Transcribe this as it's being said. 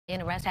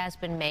An arrest has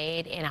been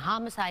made in a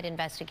homicide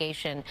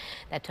investigation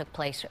that took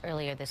place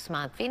earlier this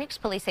month. Phoenix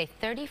police say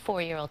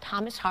 34-year-old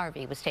Thomas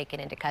Harvey was taken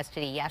into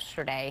custody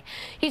yesterday.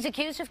 He's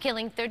accused of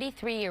killing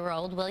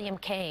 33-year-old William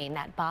Kane.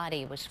 That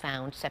body was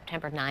found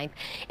September 9th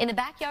in the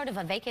backyard of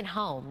a vacant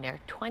home near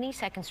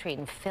 22nd Street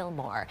in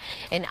Fillmore.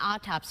 An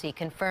autopsy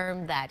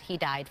confirmed that he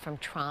died from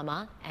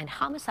trauma, and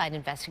homicide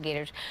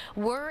investigators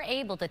were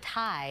able to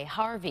tie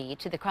Harvey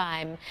to the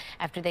crime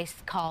after they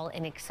call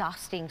an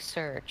exhausting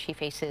search. He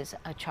faces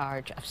a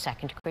charge of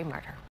second-degree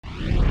murder.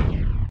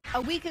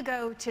 A week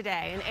ago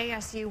today, an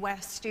ASU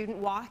West student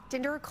walked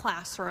into her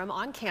classroom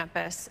on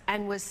campus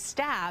and was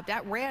stabbed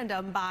at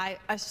random by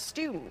a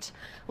student.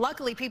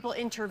 Luckily, people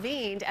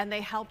intervened and they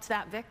helped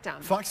that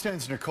victim. Fox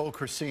 10's Nicole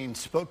Christine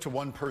spoke to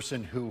one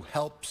person who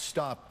helped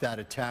stop that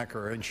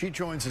attacker, and she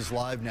joins us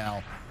live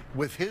now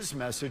with his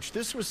message.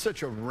 This was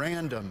such a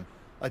random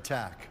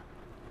attack.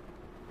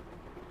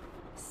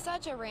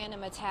 Such a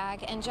random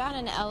attack, and John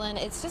and Ellen,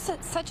 it's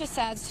just such a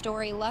sad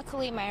story.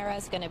 Luckily,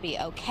 Myra's going to be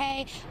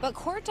okay, but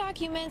court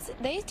documents,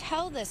 they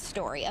tell this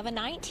story of a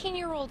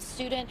 19-year-old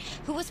student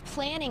who was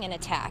planning an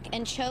attack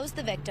and chose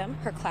the victim,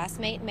 her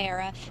classmate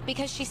Myra,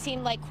 because she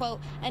seemed like, quote,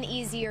 an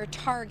easier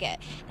target.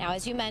 Now,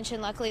 as you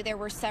mentioned, luckily there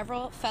were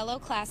several fellow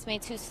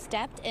classmates who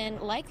stepped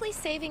in, likely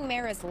saving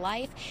Myra's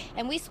life,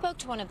 and we spoke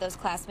to one of those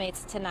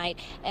classmates tonight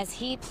as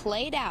he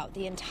played out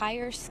the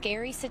entire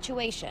scary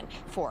situation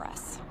for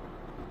us.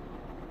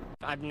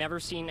 I've never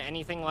seen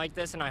anything like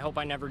this, and I hope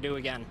I never do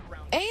again.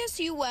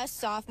 ASU West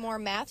sophomore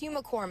Matthew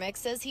McCormick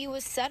says he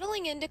was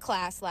settling into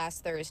class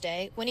last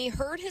Thursday when he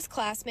heard his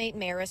classmate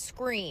Myra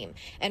scream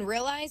and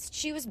realized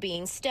she was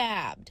being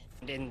stabbed.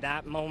 In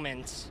that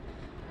moment,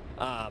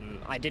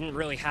 I didn't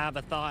really have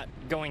a thought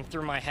going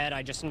through my head.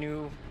 I just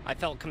knew I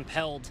felt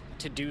compelled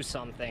to do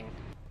something.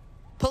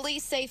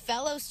 Police say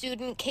fellow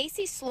student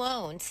Casey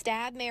Sloan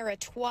stabbed Myra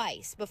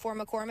twice before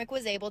McCormick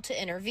was able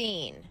to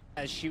intervene.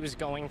 As she was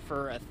going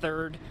for a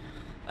third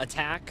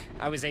attack,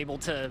 I was able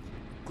to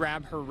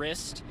grab her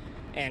wrist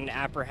and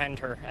apprehend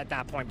her at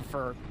that point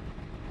before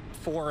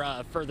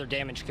further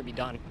damage could be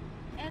done.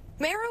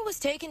 Myra was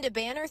taken to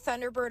Banner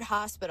Thunderbird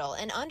Hospital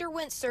and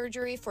underwent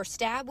surgery for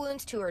stab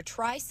wounds to her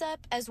tricep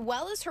as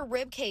well as her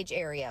rib cage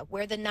area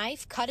where the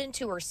knife cut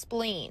into her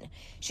spleen.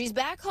 She's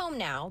back home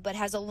now but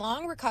has a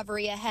long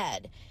recovery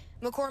ahead.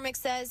 McCormick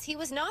says he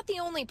was not the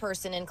only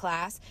person in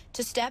class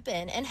to step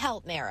in and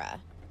help Myra.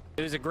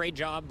 It was a great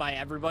job by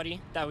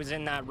everybody that was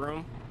in that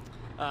room,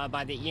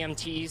 by the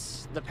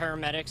EMTs, the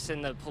paramedics,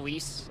 and the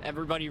police.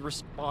 Everybody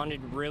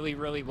responded really,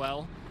 really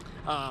well.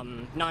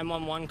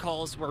 911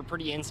 calls were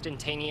pretty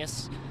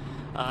instantaneous.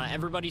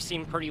 Everybody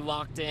seemed pretty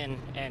locked in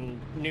and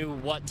knew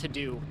what to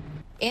do.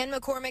 And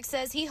McCormick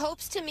says he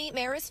hopes to meet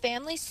Myra's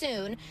family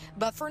soon,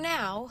 but for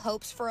now,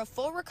 hopes for a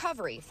full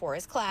recovery for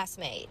his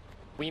classmate.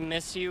 We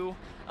miss you.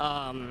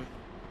 To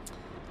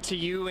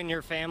you and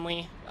your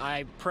family,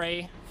 I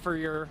pray for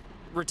your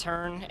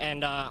return,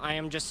 and I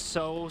am just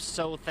so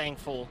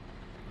thankful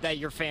that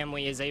your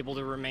family is able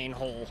to remain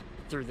whole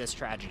through this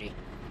tragedy.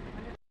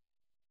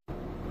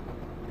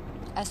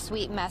 A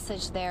sweet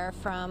message there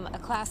from a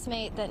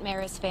classmate that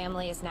Myra's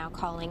family is now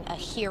calling a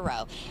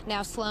hero.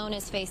 Now, Sloan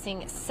is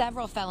facing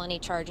several felony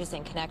charges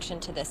in connection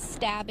to this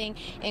stabbing,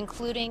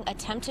 including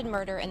attempted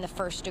murder in the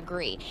first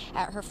degree.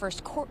 At her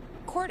first court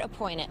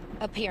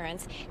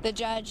appearance, the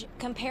judge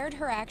compared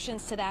her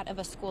actions to that of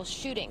a school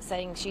shooting,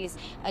 saying she's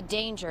a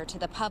danger to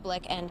the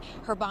public, and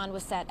her bond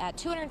was set at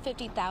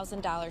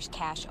 $250,000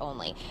 cash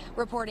only.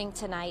 Reporting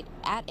tonight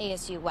at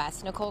ASU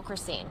West, Nicole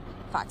Christine,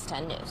 Fox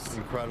 10 News.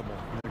 Incredible.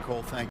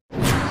 Nicole, thank you.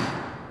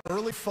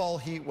 Early fall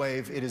heat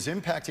wave, it is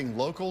impacting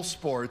local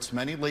sports.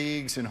 Many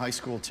leagues and high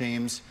school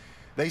teams,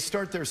 they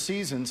start their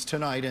seasons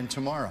tonight and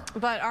tomorrow.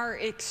 But our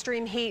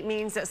extreme heat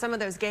means that some of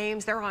those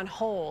games, they're on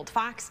hold.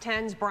 Fox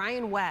 10's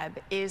Brian Webb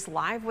is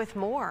live with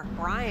more.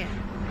 Brian.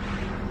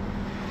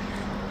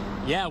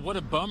 Yeah, what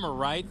a bummer,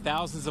 right?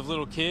 Thousands of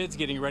little kids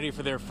getting ready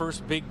for their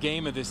first big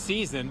game of the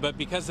season, but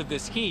because of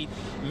this heat,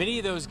 many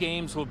of those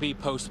games will be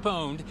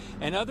postponed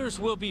and others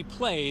will be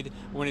played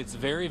when it's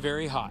very,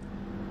 very hot.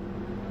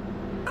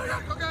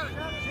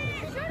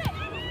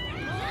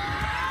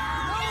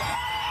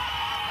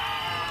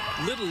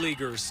 Little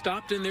leaguers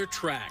stopped in their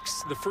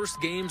tracks. The first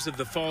games of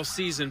the fall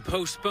season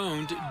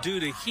postponed due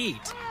to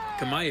heat.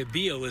 Kamaya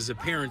Beal is a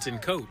parent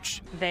and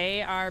coach.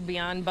 They are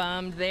beyond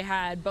bummed. They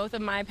had both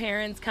of my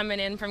parents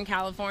coming in from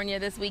California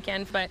this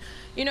weekend, but,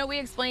 you know, we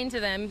explained to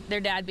them,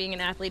 their dad being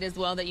an athlete as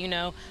well, that, you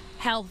know,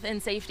 health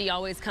and safety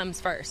always comes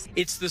first.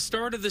 It's the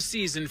start of the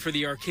season for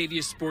the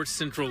Arcadia Sports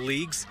Central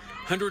Leagues.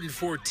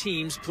 104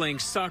 teams playing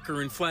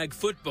soccer and flag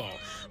football.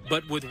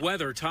 But with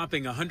weather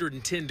topping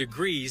 110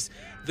 degrees,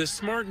 the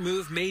smart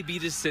move may be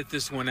to sit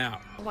this one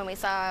out. When we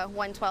saw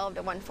 112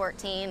 to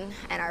 114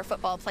 and our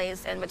football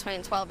plays in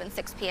between 12 and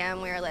 6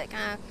 p.m., we were like,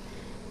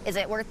 is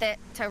it worth it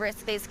to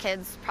risk these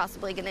kids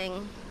possibly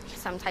getting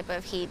some type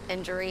of heat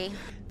injury?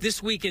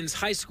 This weekend's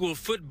high school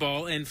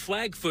football and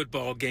flag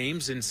football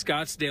games in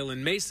Scottsdale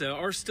and Mesa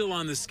are still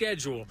on the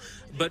schedule,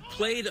 but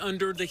played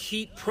under the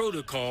heat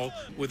protocol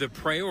with a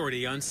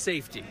priority on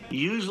safety.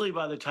 Usually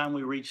by the time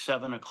we reach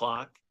 7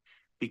 o'clock,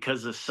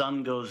 because the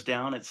sun goes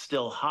down, it's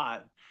still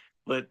hot,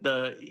 but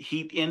the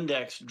heat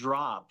index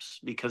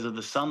drops because of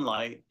the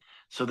sunlight.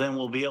 So then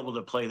we'll be able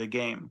to play the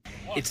game.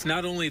 It's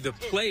not only the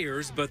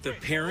players, but the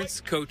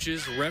parents,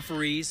 coaches,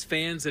 referees,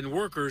 fans, and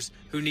workers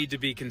who need to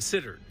be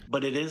considered.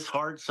 But it is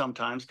hard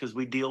sometimes because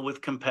we deal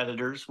with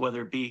competitors,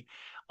 whether it be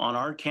on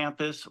our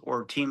campus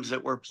or teams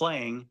that we're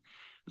playing,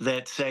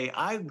 that say,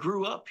 I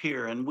grew up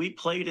here and we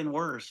played in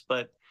worse.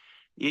 But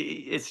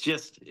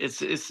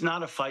it's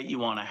not a fight you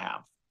want to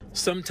have.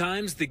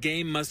 Sometimes the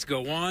game must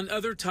go on.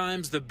 Other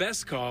times the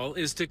best call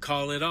is to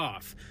call it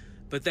off.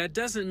 But that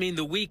doesn't mean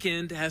the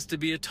weekend has to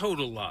be a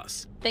total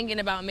loss. Thinking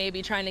about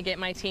maybe trying to get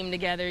my team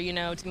together, you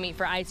know, to meet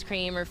for ice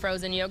cream or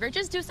frozen yogurt.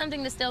 Just do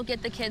something to still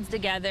get the kids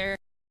together.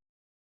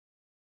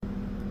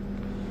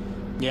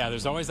 Yeah,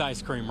 there's always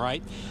ice cream,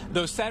 right?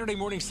 Those Saturday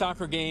morning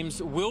soccer games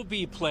will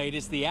be played.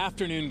 It's the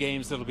afternoon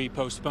games that'll be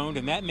postponed,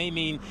 and that may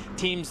mean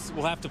teams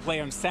will have to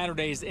play on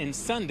Saturdays and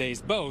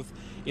Sundays, both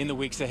in the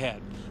weeks ahead.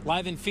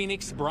 Live in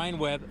Phoenix, Brian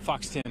Webb,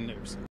 Fox 10 News.